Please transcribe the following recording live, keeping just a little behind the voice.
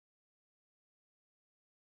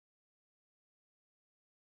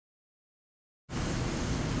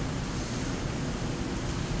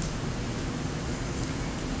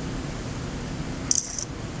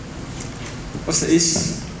Also,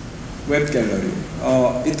 it's web gallery.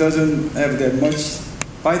 It doesn't have that much.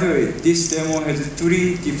 By the way, this demo has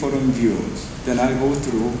 3 different views. Then I go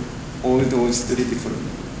through all those 3 different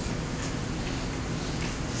views.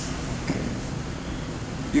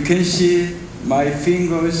 Okay. You can see my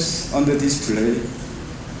fingers on the display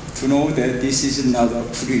to know that this is not a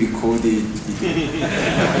pre-recorded video.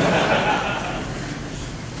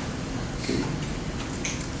 Okay.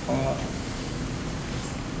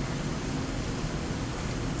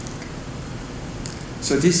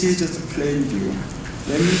 So this is just a plain view.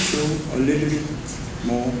 Let me show a little bit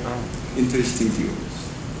more interesting views.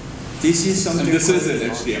 This is something. And this is in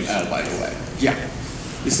HTML, by the way. Yeah,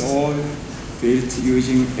 it's all built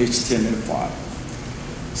using HTML5.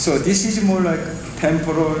 So this is more like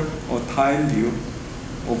temporal or time view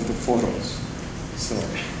of the photos. So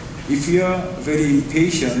if you are very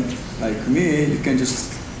impatient like me, you can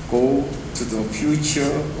just go to the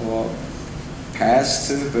future or past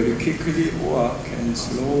very quickly, or can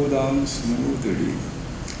slow down smoothly.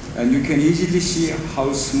 And you can easily see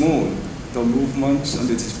how smooth the movements on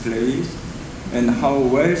the display and how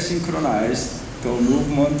well synchronized the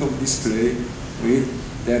movement of display with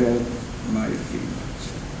that of my fingers.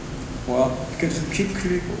 Well, you can just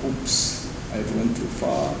quickly, oops, I went too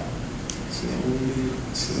far. Slowly,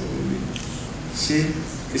 slowly. See,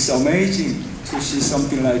 it's amazing to see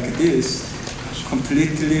something like this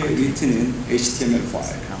completely written in HTML5.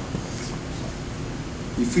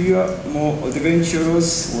 If you are more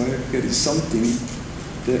adventurous, well, there is something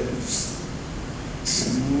that's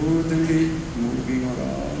smoothly moving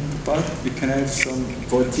around, but you can have some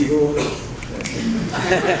vertigo.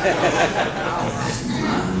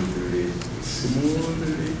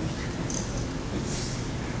 Smoothly.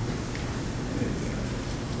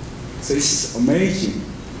 So it's amazing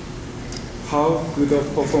how good a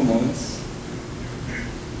performance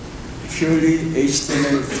purely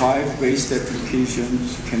HTML5 based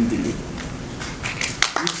applications can deliver.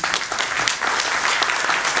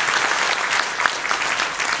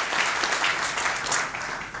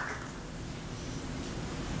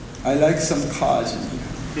 I like some cars in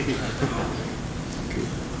here. Okay.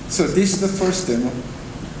 So this is the first demo.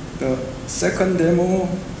 The second demo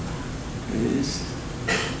is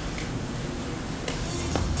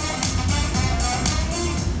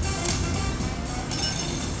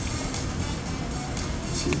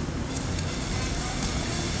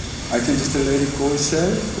I can just let it go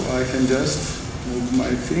itself, or I can just move my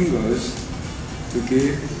fingers to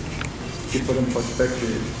give different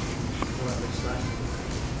perspective.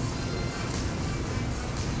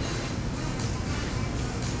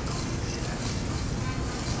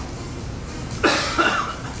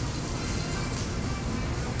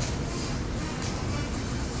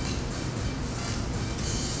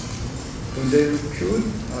 Don't they look cute?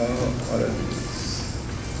 What are these?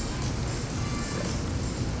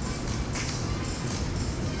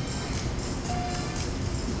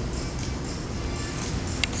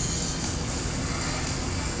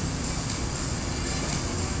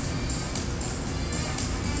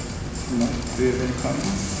 No, do you have any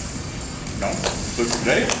comments? No, looks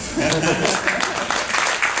great.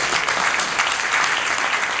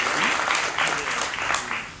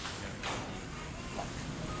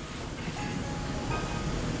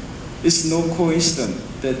 It's no coincidence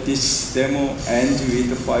that this demo ends with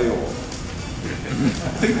the firewall.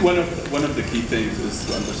 I think one of the key things is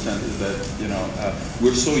to understand is that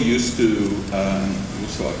we're so used to we're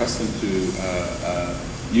so accustomed to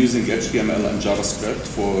using HTML and JavaScript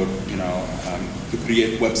for to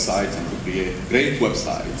create websites and to create great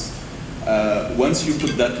websites. Once you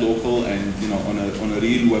put that local and on a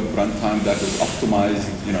real web runtime that is optimized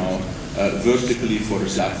vertically for a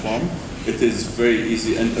platform, it is very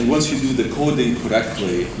easy. And once you do the coding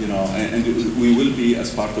correctly, and we will be,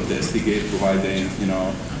 as part of the SDK, providing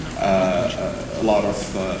a lot of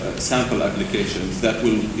sample applications that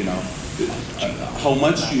will how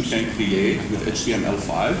much you can create with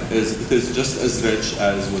HTML5 is just as rich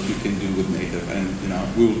as what you can do with native, and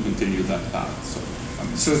we will continue that path.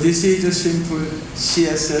 So this is a simple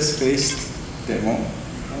CSS-based demo.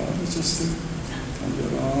 Just turn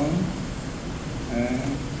it on.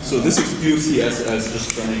 So this is pure CSS,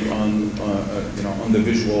 just running on the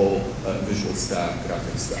visual stack,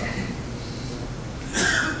 graphic stack.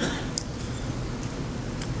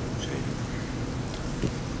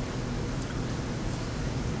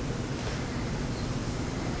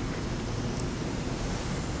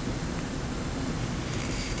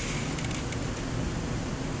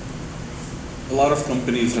 a lot of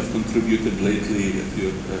companies have contributed lately, if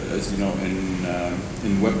you, as you know,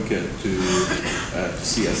 in WebKit to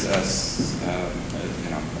CSS.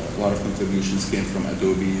 A lot of contributions came from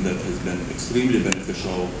Adobe that has been extremely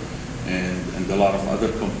beneficial, and a lot of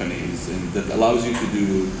other companies, and that allows you to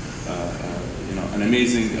do an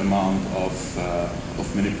amazing amount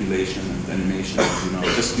of manipulation and animation.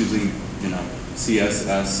 Just using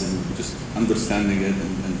CSS and just understanding it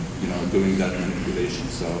and doing that manipulation.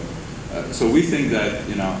 So we think that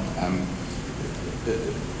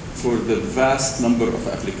for the vast number of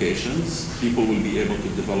applications, people will be able to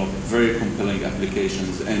develop very compelling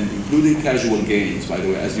applications, and including casual games. By the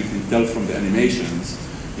way, as you can tell from the animations,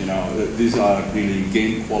 these are really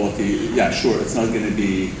game quality. Yeah, sure, it's not going to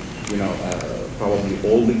be probably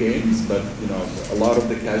all the games, but a lot of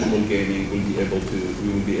the casual gaming we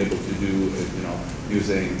will be able to do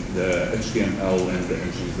using the HTML and the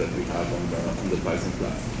engines that we have on the Tizen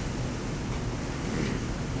platform.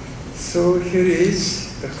 So here is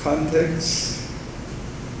the context.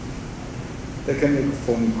 They can make a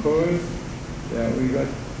phone call. Yeah, we got.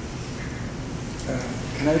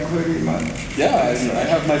 Can I call you, man? Yeah, I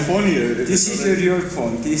have my phone here. This is a real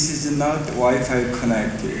phone. This is not Wi-Fi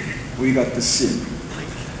connected. We got the SIM.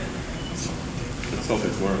 Let's hope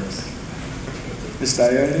it works. It's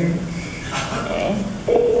dialing.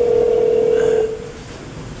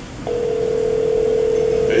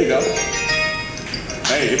 There you go.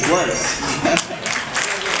 Hey, it works.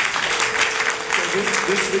 So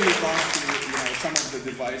this really belongs to some of the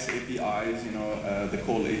device APIs, the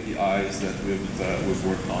call APIs that we've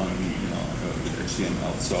worked on, with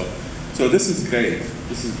HTML. So this is great.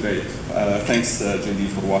 This is great. Thanks, JD,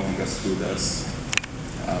 for walking us through this.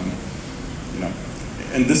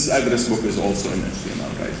 And this address book is also in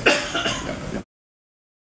HTML, right? Yeah.